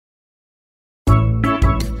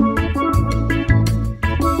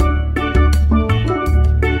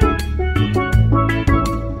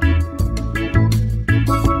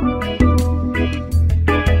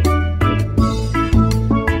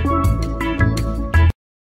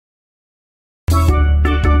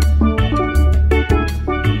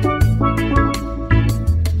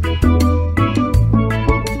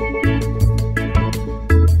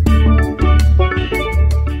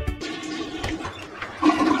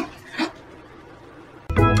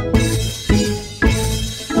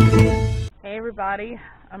everybody.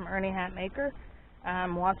 I'm Ernie Hatmaker.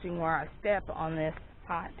 I'm watching where I step on this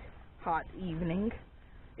hot evening.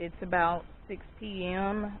 It's about 6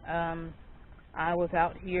 p.m. I was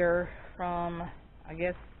out here from, I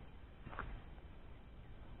guess,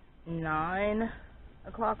 9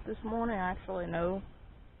 o'clock this morning. Actually, no,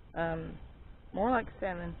 more like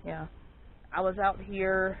 7, yeah. I was out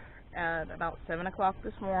here at about 7 o'clock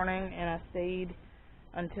this morning, and I stayed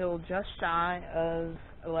until just shy of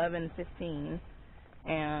 11:15,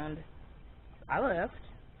 and I left.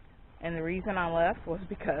 And the reason I left was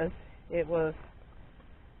because it was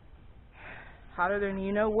hotter than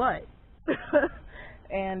you know what.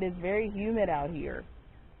 And it's very humid out here.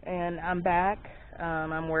 And I'm back.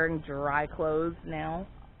 I'm wearing dry clothes now.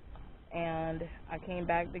 And I came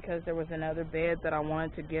back because there was another bed that I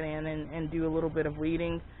wanted to get in and do a little bit of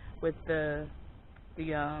weeding with the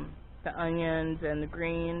onions and the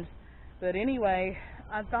greens. But anyway,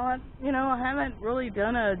 I thought, I haven't really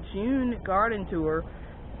done a June garden tour,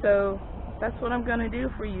 so that's what I'm going to do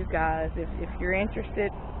for you guys. If you're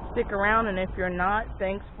interested, stick around, and if you're not,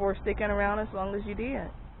 thanks for sticking around as long as you did.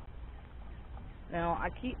 Now, I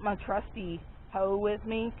keep my trusty hoe with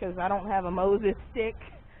me because I don't have a Moses stick.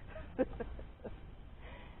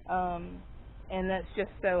 And that's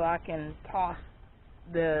just so I can toss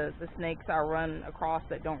the snakes I run across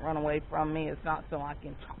that don't run away from me. It's not so I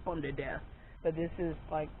can chop them to death. But this is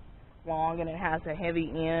like long, and it has a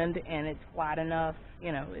heavy end, and it's flat enough,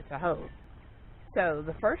 it's a hoe. So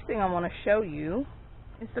the first thing I want to show you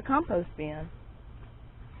is the compost bin.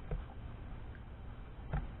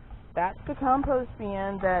 That's the compost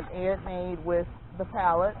bin that Ed made with the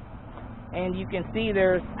pallet. And you can see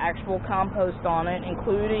there's actual compost on it,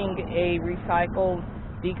 including a recycled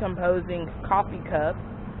decomposing coffee cup,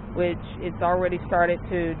 which it's already started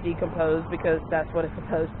to decompose because that's what it's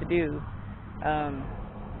supposed to do.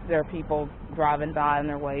 There are people driving by and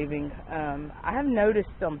they're waving. I have noticed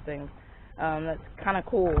something that's kind of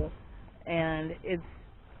cool, and it's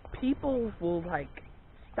people will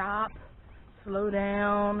stop, slow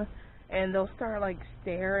down, and they'll start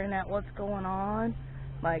staring at what's going on,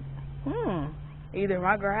 either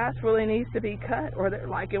my grass really needs to be cut or they're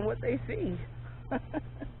liking what they see.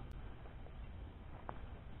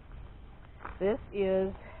 This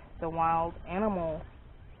is the wild animal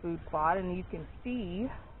food plot, and you can see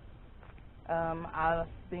I've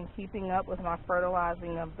been keeping up with my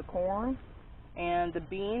fertilizing of the corn, and the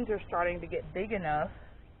beans are starting to get big enough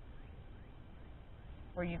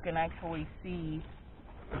where you can actually see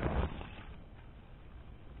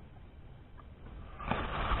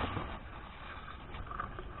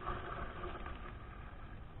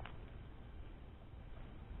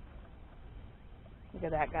look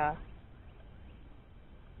at that guy.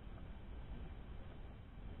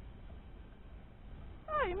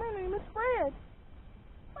 Hi, my name is Fred.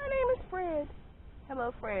 My name is Fred.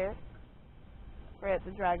 Hello, Fred. Fred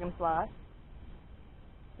the Dragonfly.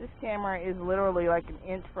 This camera is literally an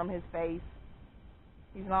inch from his face.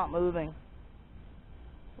 He's not moving.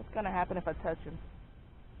 What's going to happen if I touch him?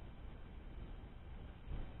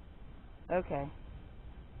 Okay.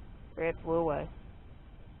 Fred flew away.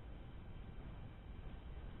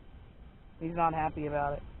 He's not happy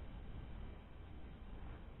about it.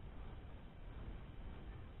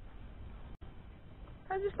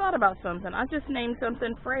 I just thought about something. I just named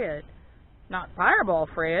something Fred. Not Fireball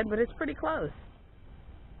Fred, but it's pretty close.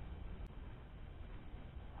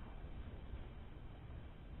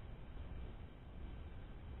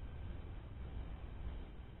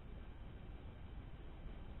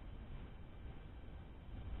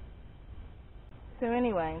 So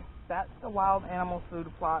anyway, that's the wild animal food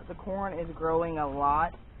plot. The corn is growing a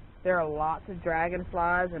lot. There are lots of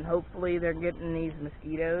dragonflies, and hopefully they're getting these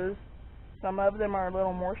mosquitoes. Some of them are a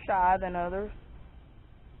little more shy than others.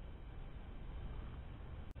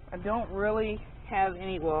 I don't really have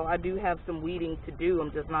any, well, I do have some weeding to do.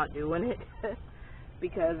 I'm just not doing it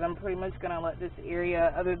because I'm pretty much going to let this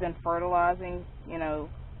area, other than fertilizing, and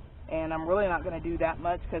I'm really not going to do that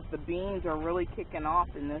much because the beans are really kicking off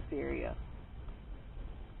in this area.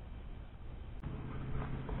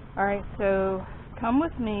 Alright, so come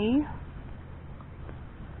with me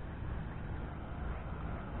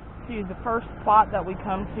to the first plot that we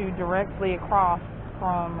come to directly across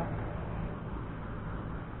from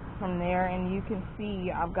there, and you can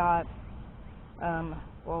see I've got,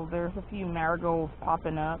 there's a few marigolds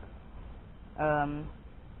popping up.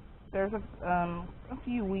 There's a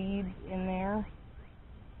few weeds in there.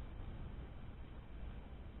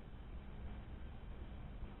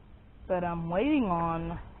 But I'm waiting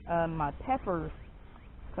on my peppers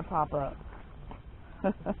to pop up.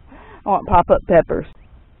 I want pop-up peppers.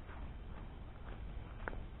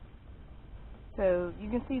 So you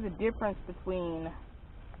can see the difference between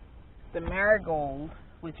the marigold,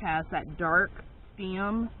 which has that dark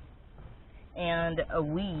stem, and a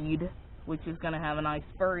weed, which is going to have a nice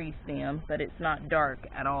furry stem, but it's not dark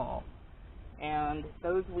at all. And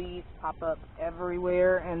those weeds pop up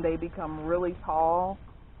everywhere and they become really tall.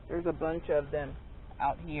 There's a bunch of them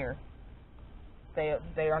out here. They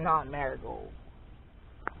are not marigolds.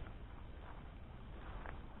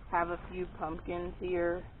 Have a few pumpkins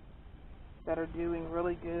here that are doing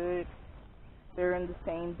really good. They're in the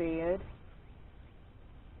same bed.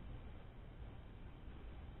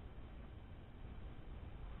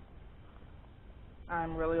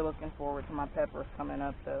 I'm really looking forward to my peppers coming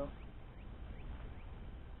up though.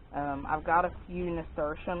 I've got a few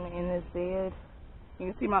nasturtium in this bed.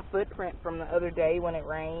 You can see my footprint from the other day when it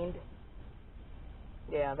rained.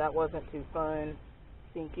 Yeah, that wasn't too fun,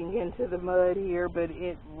 sinking into the mud here, but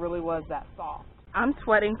it really was that soft. I'm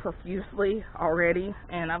sweating profusely already,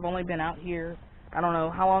 and I've only been out here, I don't know,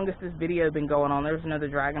 how long has this video been going on? There's another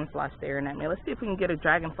dragonfly staring at me. Let's see if we can get a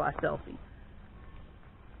dragonfly selfie.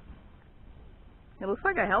 It looks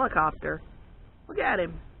like a helicopter. Look at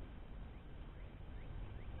him.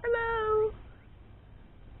 Hello.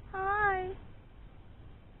 Hi.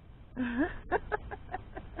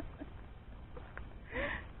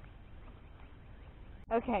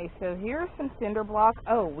 Okay, so here's some cinder block.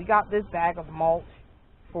 Oh, we got this bag of mulch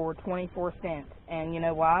for 24 cents. And you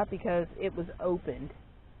know why? Because it was opened.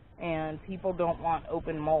 And people don't want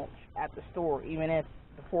open mulch at the store, even if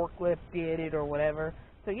the forklift did it or whatever.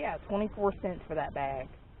 So yeah, 24 cents for that bag.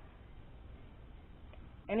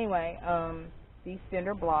 Anyway, these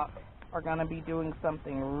cinder blocks are going to be doing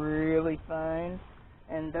something really fun.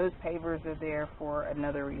 And those pavers are there for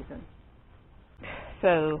another reason.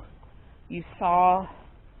 So, you saw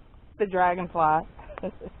the dragonfly.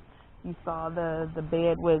 You saw the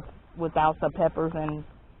bed without the peppers and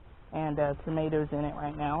tomatoes in it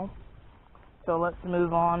right now. So let's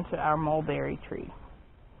move on to our mulberry tree.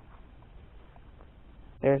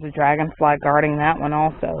 There's a dragonfly guarding that one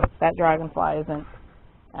also. That dragonfly isn't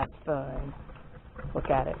as fun. Look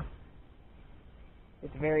at it.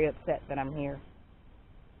 It's very upset that I'm here.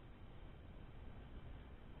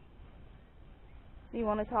 Do you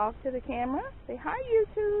want to talk to the camera? Say hi,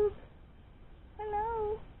 YouTube.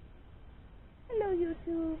 Hello. Hello,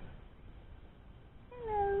 YouTube.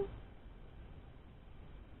 Hello.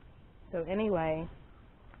 So anyway,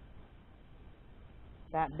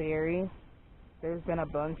 that berry, there's been a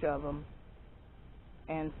bunch of them.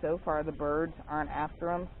 And so far the birds aren't after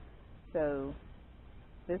them. So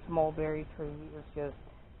this mulberry tree is just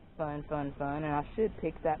fun, fun, fun. And I should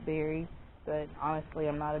pick that berry. But honestly,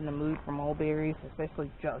 I'm not in the mood for mulberries, especially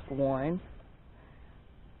just one.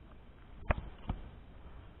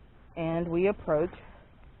 And we approach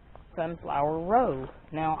Sunflower Row.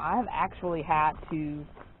 Now, I've actually had to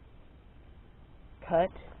cut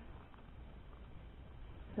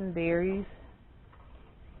some berries.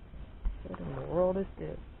 What in the world is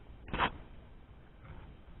this?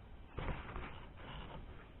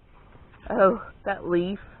 Oh, that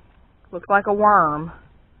leaf looks like a worm.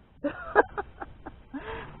 Look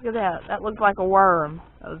at that. That looks like a worm.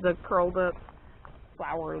 That was a curled up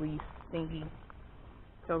flower leaf thingy.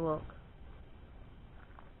 So look.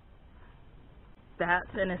 That's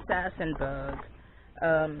an assassin bug.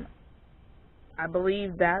 I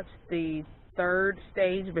believe that's the third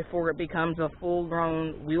stage before it becomes a full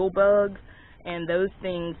grown wheel bug. And those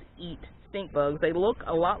things eat stink bugs. They look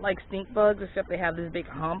a lot like stink bugs except they have this big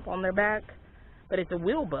hump on their back. But it's a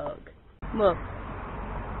wheel bug. Look.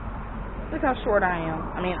 Look how short I am.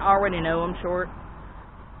 I mean, I already know I'm short.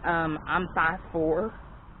 I'm 5'4".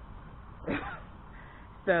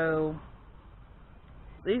 So,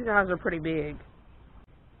 these guys are pretty big.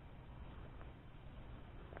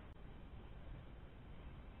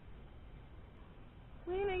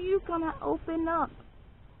 When are you gonna open up?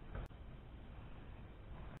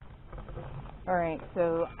 Alright,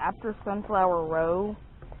 so after Sunflower Row,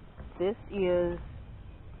 this is,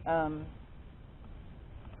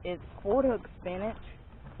 it's Fordhook spinach,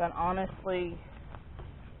 but honestly,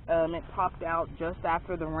 it popped out just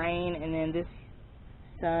after the rain, and then this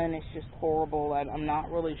sun is just horrible. I'm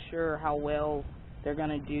not really sure how well they're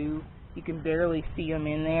gonna do. You can barely see them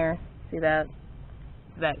in there. See that?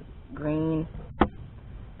 That green,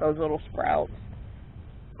 those little sprouts.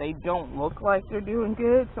 They don't look like they're doing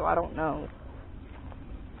good, so I don't know.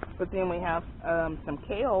 But then we have some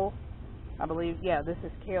kale. I believe, yeah, this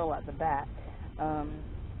is kale at the back.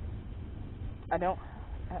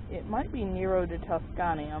 It might be Nero de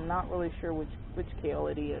Tuscany. I'm not really sure which kale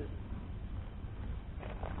it is.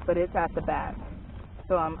 But it's at the back.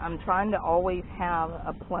 So I'm trying to always have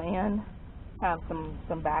a plan, have some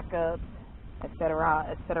backups,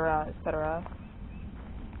 etc., etc., etc.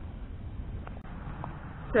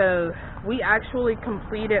 So we actually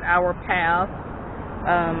completed our path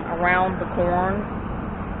around the corn,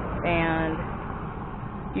 and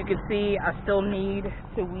you can see I still need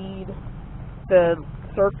to weed the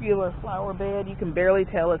circular flower bed. You can barely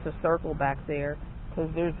tell it's a circle back there because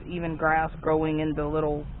there's even grass growing in the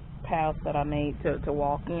little path that I made to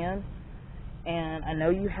walk in. And I know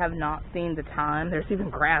you have not seen the thyme. There's even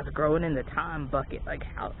grass growing in the thyme bucket. Like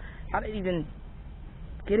how did it even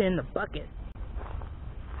get in the bucket?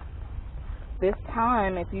 This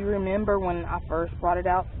thyme, if you remember when I first brought it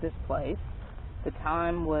out to this place, the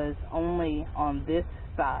thyme was only on this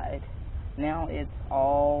side. Now it's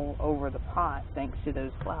all over the pot thanks to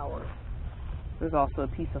those flowers. There's also a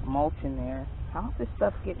piece of mulch in there. How's this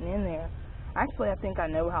stuff getting in there? Actually, I think I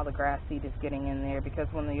know how the grass seed is getting in there, because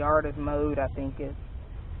when the yard is mowed, I think it's,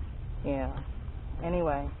 yeah.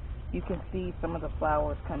 Anyway, you can see some of the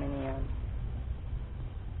flowers coming in.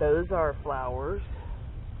 Those are flowers.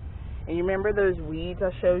 And you remember those weeds I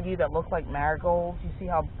showed you that look like marigolds? You see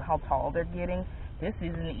how tall they're getting? This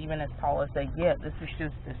isn't even as tall as they get. This is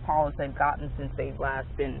just as tall as they've gotten since they've last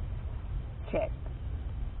been checked.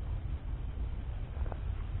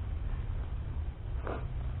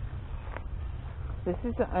 This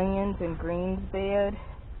is the onions and greens bed,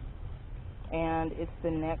 and it's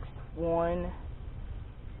the next one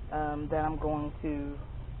that I'm going to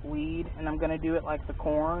weed, and I'm going to do it like the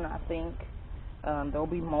corn, I think. There'll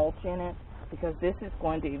be mulch in it, because this is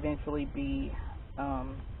going to eventually be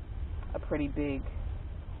a pretty big,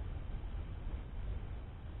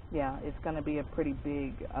 yeah, it's going to be a pretty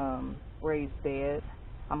big raised bed.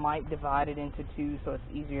 I might divide it into two so it's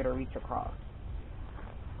easier to reach across.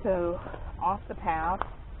 So, off the path,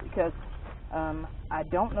 because I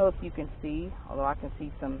don't know if you can see, although I can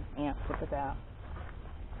see some ants. Look at that.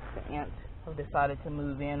 The ants have decided to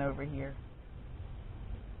move in over here.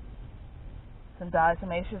 Some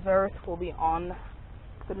diatomaceous earth will be on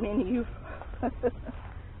the menu.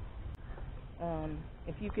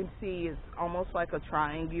 If you can see, it's almost like a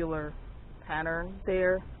triangular pattern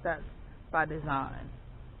there. That's by design.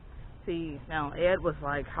 See, now Ed was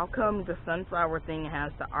like, how come the sunflower thing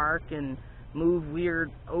has to arc and move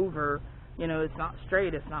weird over? You know, it's not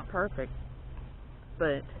straight, it's not perfect.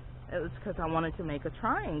 But it was because I wanted to make a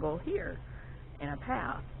triangle here in a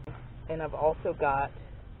path. And I've also got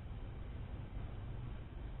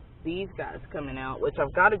these guys coming out, which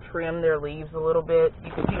I've got to trim their leaves a little bit.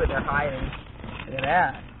 You can see what they're hiding. Look at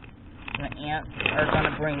that. And the ants are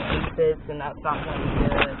going to bring aphids, and that's not going to be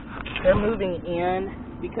good. They're moving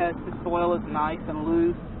in because the soil is nice and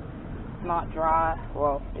loose. It's not dry.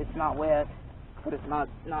 Well, it's not wet, but it's not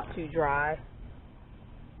too dry.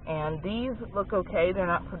 And these look okay. They're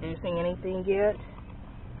not producing anything yet,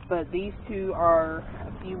 but these two are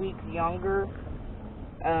a few weeks younger.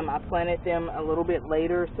 I planted them a little bit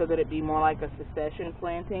later so that it'd be more like a succession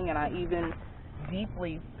planting, and I even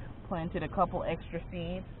deeply planted a couple extra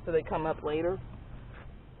seeds so they come up later.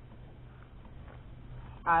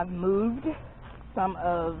 I've moved some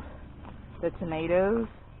of the tomatoes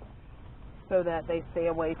so that they stay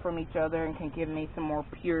away from each other and can give me some more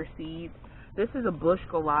pure seeds. This is a bush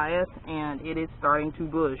Goliath, and it is starting to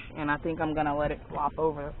bush, and I think I'm going to let it flop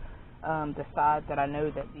over the side that I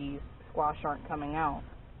know that these squash aren't coming out.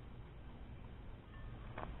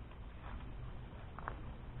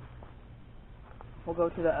 We'll go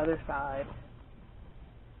to the other side.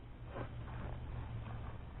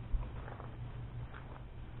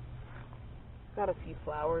 Got a few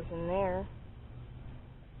flowers in there.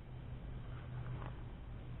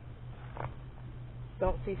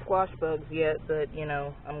 Don't see squash bugs yet, but you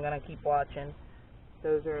know, I'm gonna keep watching.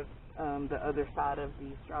 Those are the other side of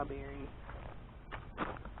the strawberries.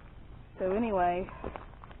 So anyway,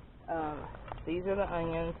 these are the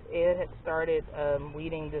onions. Ed had started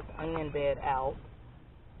weeding this onion bed out,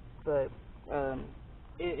 but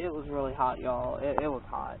it was really hot, y'all. It was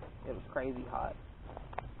hot. It was crazy hot.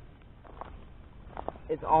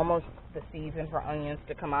 It's almost the season for onions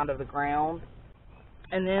to come out of the ground.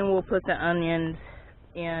 And then we'll put the onions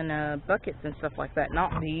in buckets and stuff like that.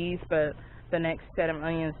 Not these, but the next set of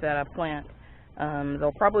onions that I plant.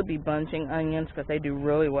 They'll probably be bunching onions because they do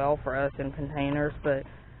really well for us in containers. But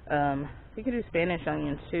we could do Spanish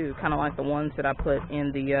onions too, kind of like the ones that I put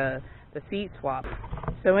in the seed swap.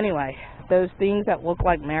 So anyway, those things that look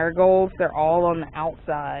like marigolds, they're all on the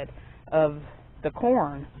outside of the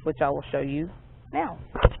corn, which I will show you now.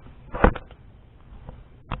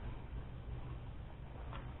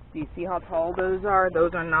 Do you see how tall those are?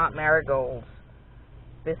 Those are not marigolds.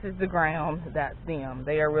 This is the ground, that's them.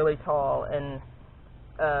 They are really tall, and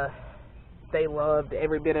they loved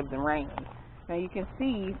every bit of the rain. Now you can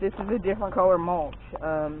see this is a different color mulch.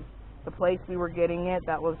 The place we were getting it,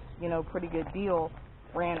 that was, you know, pretty good deal,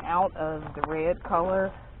 ran out of the red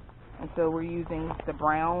color, and so we're using the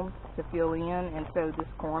brown to fill in, and so this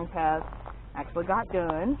corn patch actually got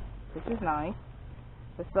done, which is nice.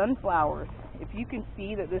 The sunflowers, if you can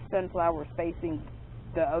see that this sunflower is facing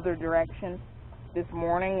the other direction, this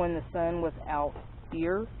morning when the sun was out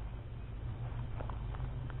here,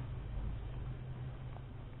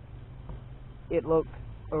 it looked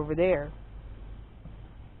over there.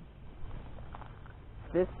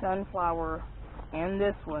 This sunflower and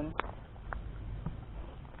this one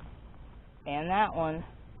and that one,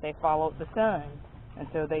 they followed the sun, and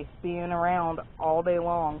so they spin around all day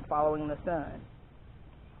long following the sun.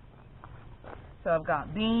 So I've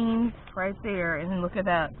got beans right there, and then look at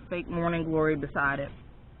that fake morning glory beside it.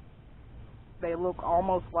 They look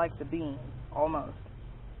almost like the beans, almost.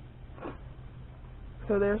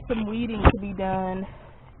 So there's some weeding to be done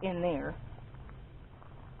in there.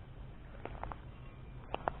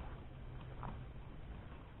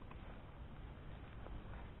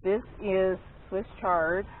 This is Swiss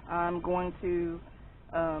chard. I'm going to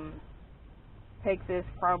take this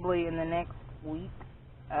probably in the next week.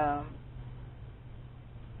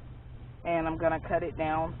 And I'm going to cut it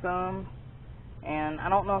down some, and I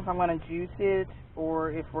don't know if I'm going to juice it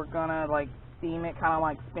or if we're going to like steam it, kind of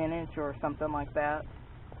like spinach or something like that.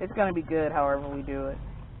 It's going to be good however we do it.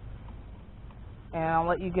 And I'll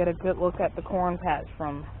let you get a good look at the corn patch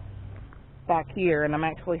from back here, and I'm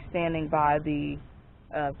actually standing by the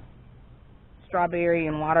strawberry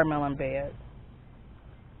and watermelon bed.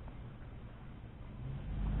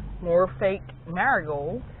 More fake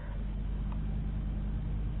marigolds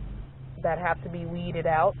that have to be weeded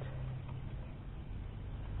out.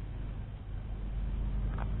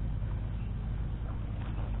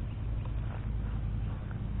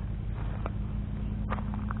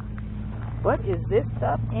 What is this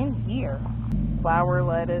stuff in here? Flower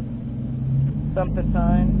lettuce, something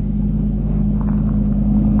fun.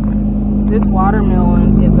 This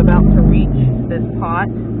watermelon is about to reach this pot.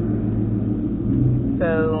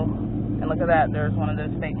 So, and look at that, there's one of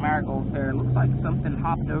those fake marigolds there. It looks like something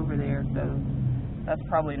hopped over there, so that's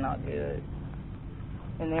probably not good.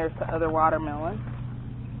 And there's the other watermelon.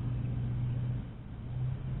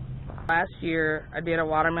 Last year, I did a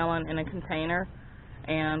watermelon in a container,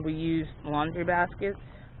 and we used laundry baskets.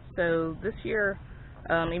 So this year,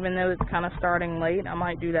 even though it's kind of starting late, I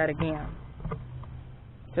might do that again,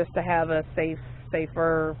 just to have a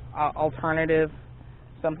safer alternative,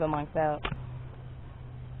 something like that.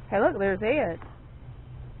 Hey, look, there's Ed.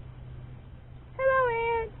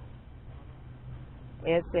 Hello, Ed.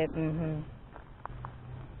 Ed said,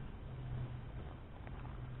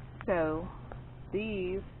 So,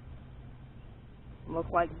 these look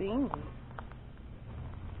like beans.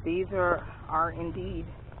 These are indeed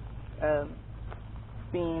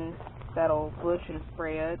beans that'll bush and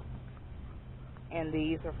spread, and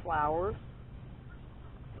these are flowers.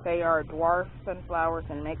 They are dwarf sunflowers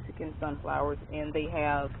and Mexican sunflowers, and they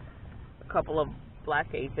have a couple of black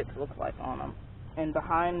aphids, look like, on them. And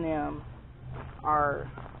behind them are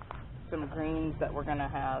some greens that we're going to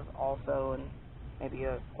have also, and maybe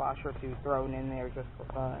a squash or two thrown in there just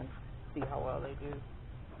for fun. See how well they do.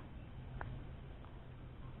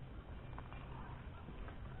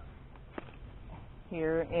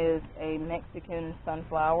 Here is a Mexican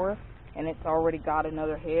sunflower, and it's already got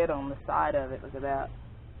another head on the side of it. Look at that.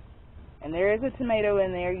 And there is a tomato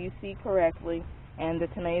in there, you see correctly, and the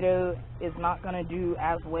tomato is not going to do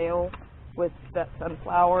as well with that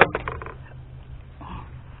sunflower.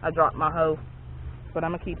 I dropped my hoe, but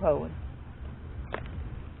I'm going to keep hoeing.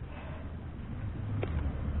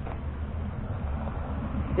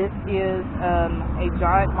 This is a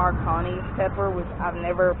giant Marconi pepper, which I've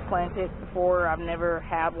never planted before. I've never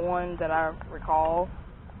had one that I recall.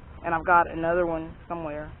 And I've got another one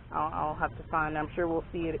somewhere. I'll have to find it. I'm sure we'll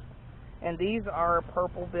see it. And these are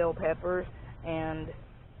purple bell peppers, and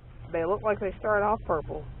they look like they start off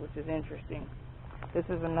purple, which is interesting. This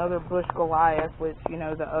is another bush Goliath, which, you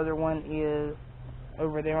know, the other one is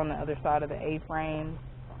over there on the other side of the A-frame.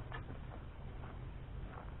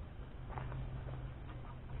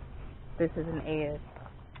 This is an Ed.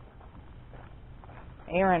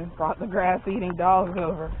 Aaron brought the grass-eating dogs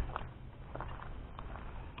over.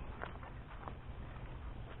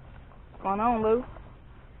 What's going on, Lou?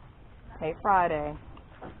 Hey, Friday.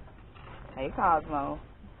 Hey, Cosmo.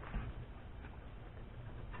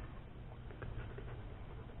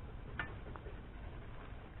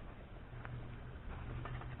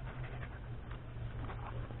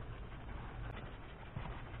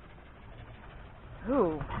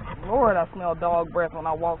 Ooh, Lord, I smell dog breath when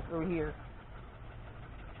I walk through here.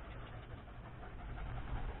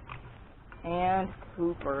 And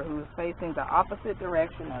Cooper, who's facing the opposite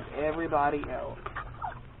direction of everybody else.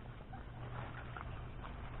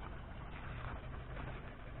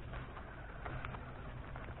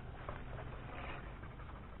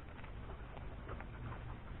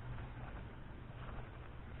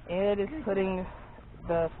 Ed is putting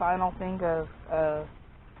the final thing of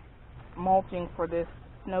mulching for this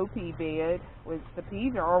snow pea bed, which the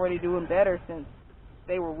peas are already doing better since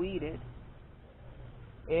they were weeded.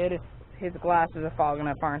 Ed is, his glasses are fogging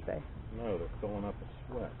up, aren't they? No, they're filling up with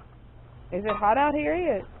sweat. Is it hot out here,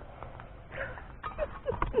 Ed?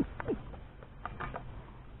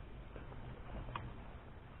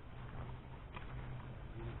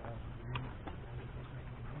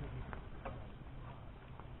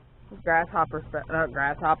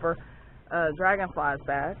 Dragonflies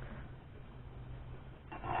back.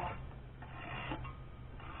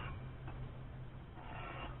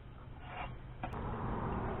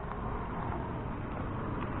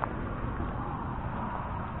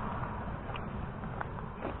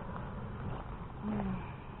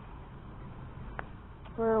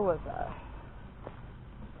 Where was I?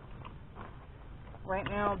 Right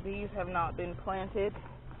now, these have not been planted,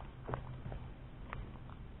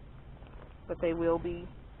 but they will be.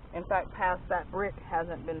 In fact, past that brick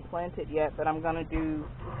hasn't been planted yet, but I'm going to do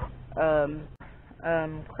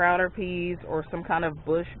crowder peas or some kind of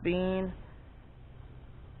bush bean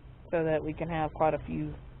so that we can have quite a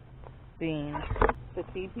few beans. The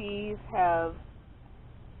teepees have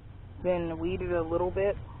been weeded a little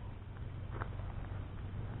bit.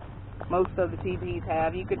 Most of the teepees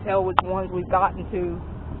have. You could tell which ones we've gotten to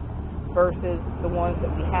versus the ones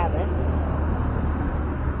that we haven't.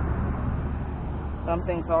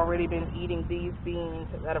 Something's already been eating these beans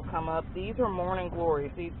that have come up. These are morning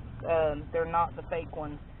glories. These, they're not the fake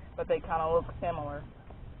ones, but they kind of look similar.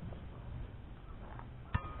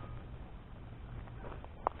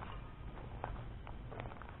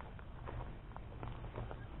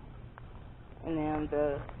 And then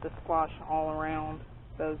the squash all around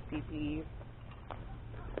those teepees.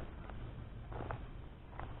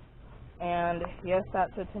 And yes,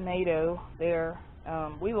 that's a tomato there.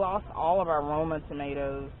 We lost all of our Roma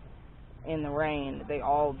tomatoes in the rain. They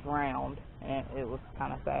all drowned, and it was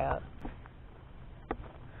kind of sad.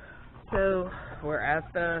 So we're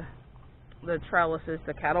at the trellises,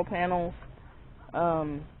 the cattle panels.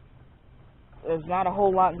 There's not a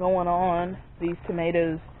whole lot going on. These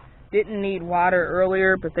tomatoes didn't need water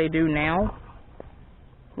earlier, but they do now.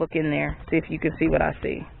 Look in there, see if you can see what I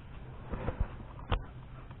see.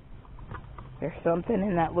 There's something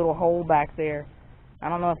in that little hole back there. I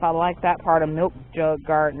don't know if I like that part of milk jug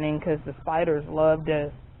gardening because the spiders love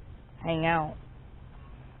to hang out.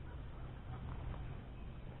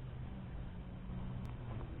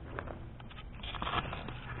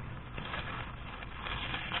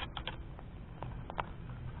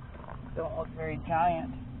 Don't look very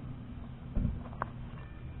giant.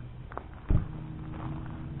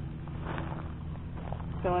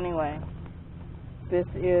 So anyway, this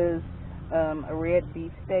is a red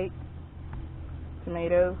beefsteak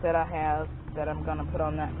tomato that I have that I'm going to put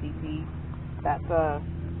on that teepee. That's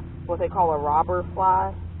what they call a robber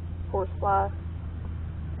fly, horsefly.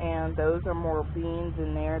 And those are more beans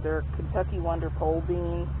in there. They're Kentucky Wonder pole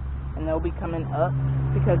beans, and they'll be coming up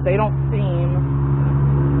because they don't seem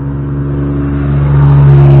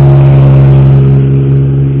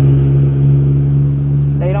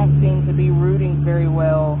to be rooting very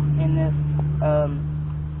well in this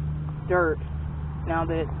dirt now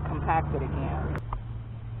that it's compacted again.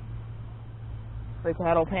 The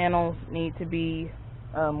cattle panels need to be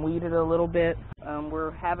weeded a little bit.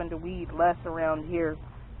 We're having to weed less around here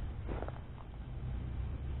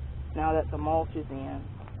now that the mulch is in,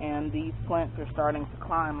 and these plants are starting to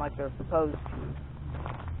climb like they're supposed to.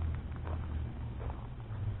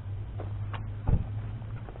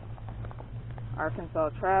 Arkansas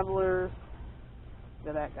Travelers.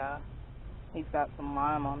 Look at that guy. He's got some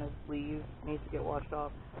lime on his sleeve. Needs to get washed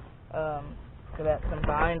off. So that's some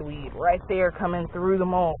bindweed right there coming through the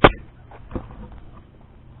mulch.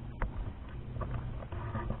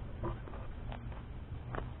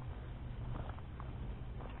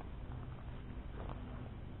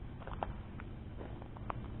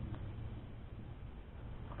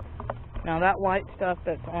 Now that white stuff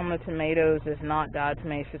that's on the tomatoes is not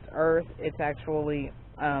diatomaceous earth. It's actually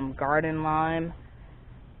garden lime.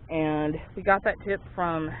 And we got that tip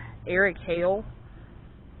from Aaric Hale.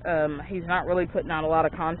 He's not really putting out a lot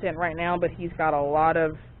of content right now, but he's got a lot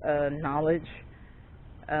of knowledge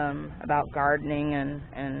about gardening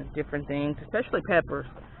and different things, especially peppers.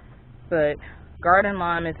 But garden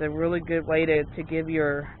lime is a really good way to give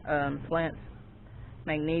your plants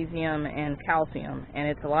magnesium and calcium, and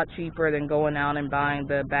it's a lot cheaper than going out and buying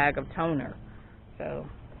the bag of toner. So,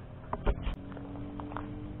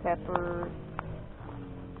 peppers,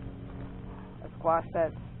 a squash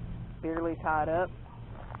that's barely tied up,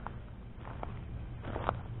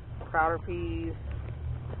 crowder peas,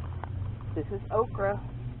 this is okra.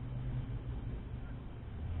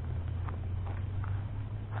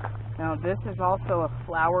 Now this is also a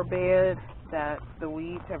flower bed that the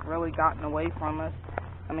weeds have really gotten away from us.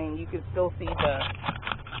 I mean, you can still see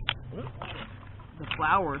the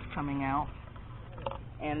flowers coming out,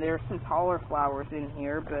 and there's some taller flowers in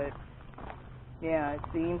here, but yeah, it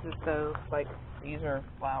seems as though, like, these are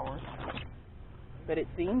flowers, but it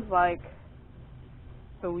seems like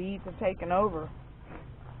the weeds have taken over,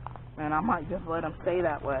 and I might just let them stay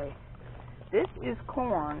that way. This is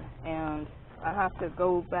corn, and I have to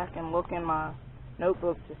go back and look in my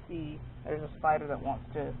notebook to see. There's a spider that wants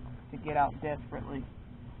to get out desperately.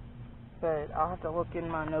 But I'll have to look in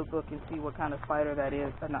my notebook and see what kind of spider that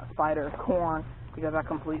is. Not spider, corn, because I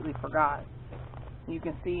completely forgot. You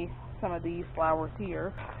can see some of these flowers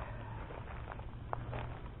here.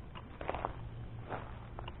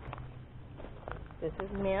 This is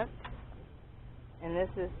mint. And this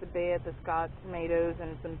is the bed that's got tomatoes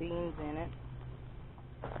and some beans in it.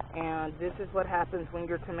 And this is what happens when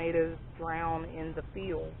your tomatoes drown in the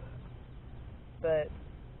field. But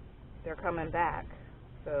they're coming back,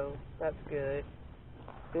 so that's good.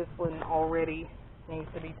 This one already needs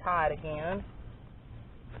to be tied again.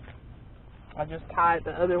 I just tied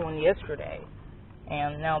the other one yesterday,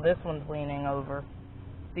 and now this one's leaning over.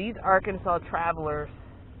 These Arkansas travelers,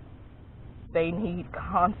 they need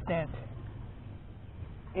constant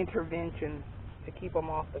intervention to keep them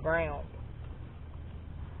off the ground.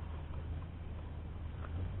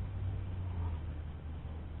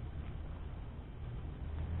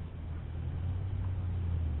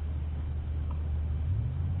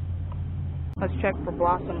 Let's check for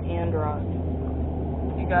blossom end rods.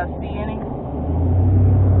 You guys see any?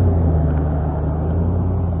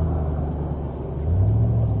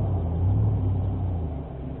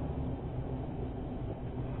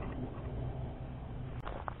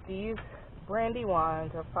 These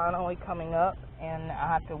brandywines are finally coming up, and I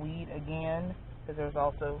have to weed again because there's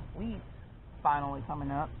also weeds finally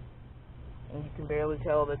coming up, and you can barely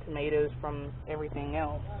tell the tomatoes from everything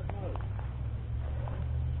else.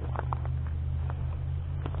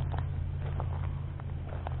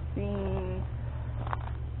 Beans,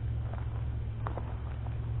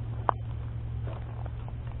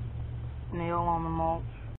 nail on the mulch.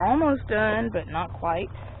 Almost done, but not quite.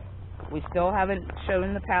 We still haven't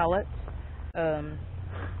shown the pallets.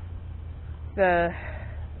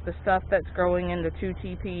 The stuff that's growing in the 2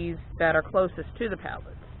 teepees that are closest to the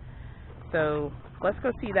pallets. So let's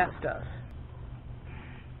go see that stuff.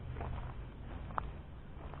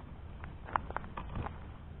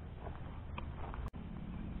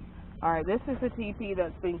 Alright, this is the teepee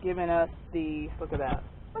that's been giving us the, look at that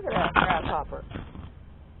grasshopper.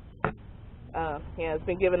 Yeah, it's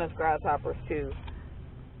been giving us grasshoppers too.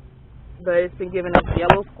 But it's been giving us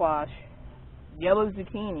yellow squash, yellow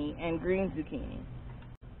zucchini, and green zucchini.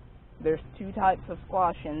 There's 2 types of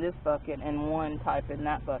squash in this bucket and 1 type in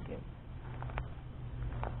that bucket.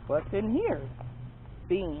 What's in here?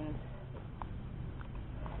 Beans.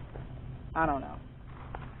 I don't know.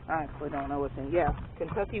 I actually don't know what's in. Yeah,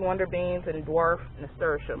 Kentucky Wonder Beans and dwarf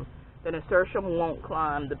nasturtium. The nasturtium won't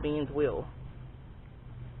climb, the beans will.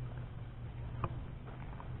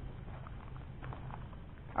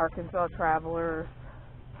 Arkansas Traveler.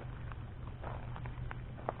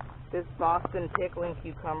 This Boston pickling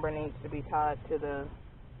cucumber needs to be tied to the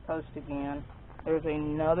post again. There's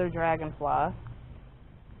another dragonfly.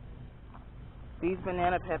 These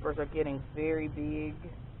banana peppers are getting very big.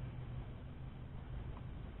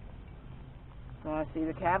 You want to see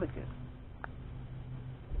the cabbages.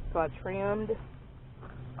 So I trimmed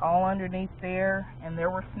all underneath there, and there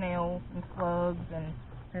were snails and slugs, and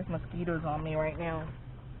there's mosquitoes on me right now.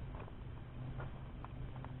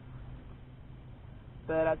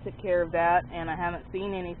 But I took care of that, and I haven't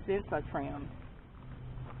seen any since I trimmed.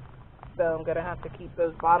 So I'm going to have to keep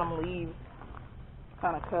those bottom leaves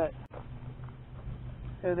kind of cut.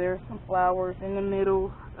 So there's some flowers in the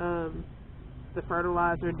middle. The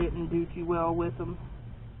fertilizer didn't do too well with them.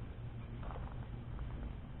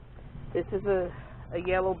 This is a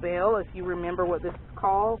yellow bell, if you remember what this is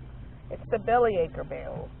called. It's the bellyacre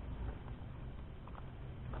bell.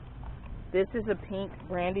 This is a pink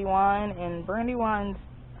brandywine, and brandywines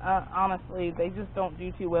honestly, they just don't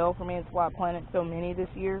do too well for me. That's why I planted so many this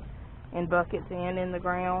year in buckets and in the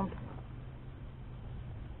ground.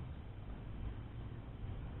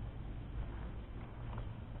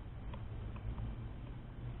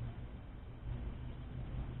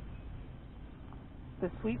 The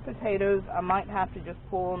sweet potatoes, I might have to just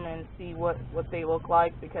pull them and see what they look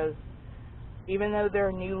like, because even though there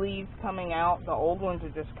are new leaves coming out, the old ones are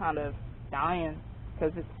just kind of dying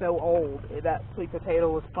because it's so old. That sweet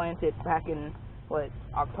potato was planted back in,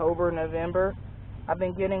 October, November. I've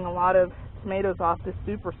been getting a lot of tomatoes off this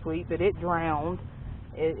super sweet, but it drowned.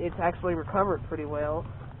 It's actually recovered pretty well.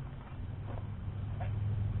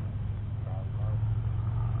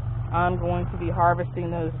 I'm going to be harvesting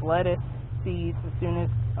those lettuce seeds as soon as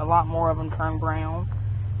a lot more of them turn brown.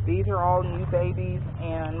 These are all new babies,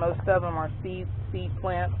 and most of them are seed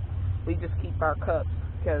plants. We just keep our cups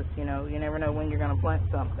because, you never know when you're going to plant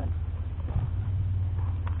something.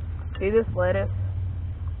 See this lettuce?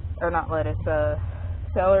 Or not lettuce,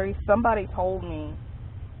 celery. Somebody told me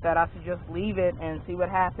that I should just leave it and see what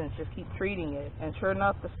happens. Just keep treating it. And sure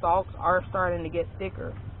enough, the stalks are starting to get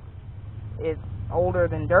thicker. It's older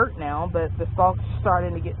than dirt now, but the stalks are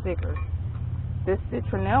starting to get thicker. This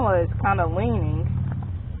citronella is kind of leaning,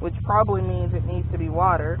 which probably means it needs to be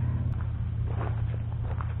watered.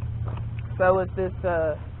 So is this,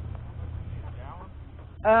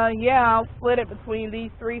 yeah, I'll split it between these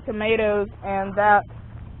 3 tomatoes and that,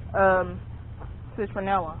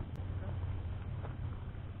 citronella.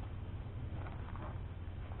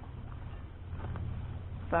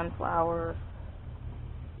 Sunflower,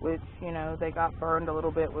 which, they got burned a little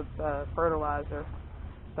bit with fertilizer.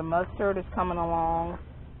 The mustard is coming along.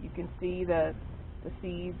 You can see that the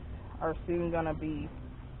seeds are soon going to be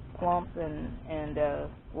plump, and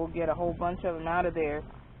we'll get a whole bunch of them out of there.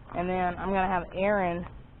 And then I'm going to have Erin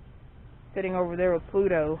sitting over there with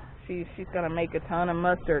Pluto. She's going to make a ton of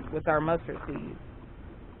mustard with our mustard seeds.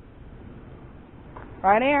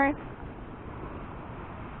 Right, Erin?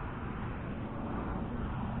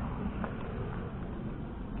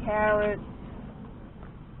 Carrots.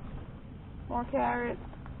 More carrots.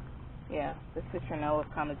 Yeah, the citronella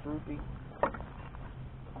is kind of droopy.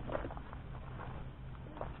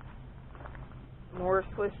 More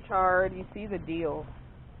Swiss chard. You see the deal.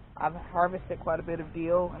 I've harvested quite a bit of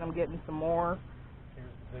deal, and I'm getting some more. Here's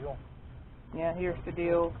the deal. Yeah, here's the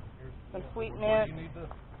deal. Some sweet mint. You need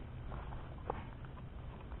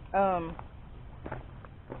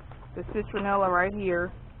The citronella right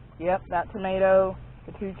here. Yep, that tomato.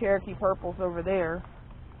 The 2 Cherokee purples over there.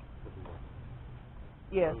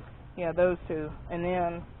 Yes, yeah, those 2. And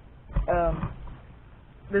then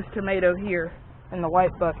this tomato here in the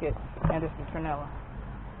white bucket, and this citronella.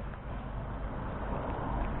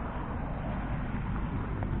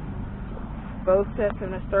 Both sets of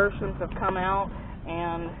nasturtiums have come out,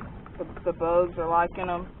 and the bugs are liking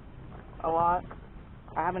them a lot.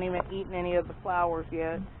 I haven't even eaten any of the flowers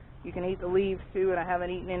yet. You can eat the leaves too, and I haven't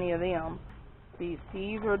eaten any of them. These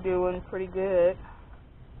peas are doing pretty good.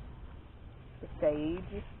 The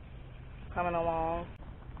sage coming along.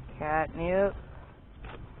 Catnip.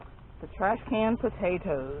 The trash can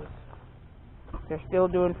potatoes. They're still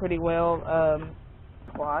doing pretty well.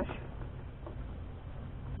 Squash.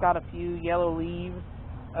 It's got a few yellow leaves,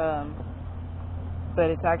 but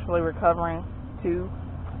it's actually recovering too.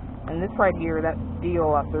 And this right here, that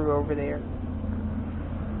deal I threw over there.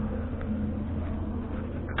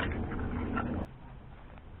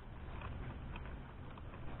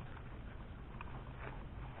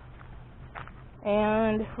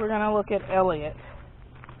 And we're going to look at Elliot.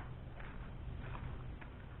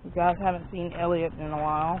 You guys haven't seen Elliot in a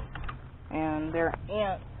while. And there are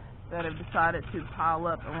ants that have decided to pile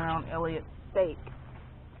up around Elliot's stake.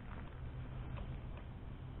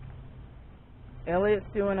 Elliot's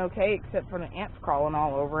doing okay except for the ants crawling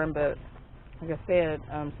all over him, but like I said,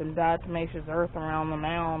 some diatomaceous earth around the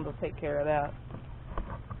mound will take care of that.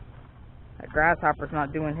 That grasshopper's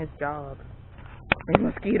not doing his job. These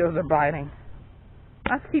mosquitoes are biting.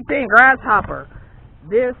 I keep saying grasshopper.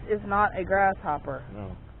 This is not a grasshopper.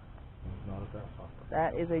 No, it's not a grasshopper.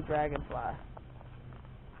 That is a dragonfly.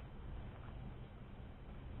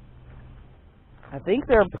 I think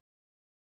they're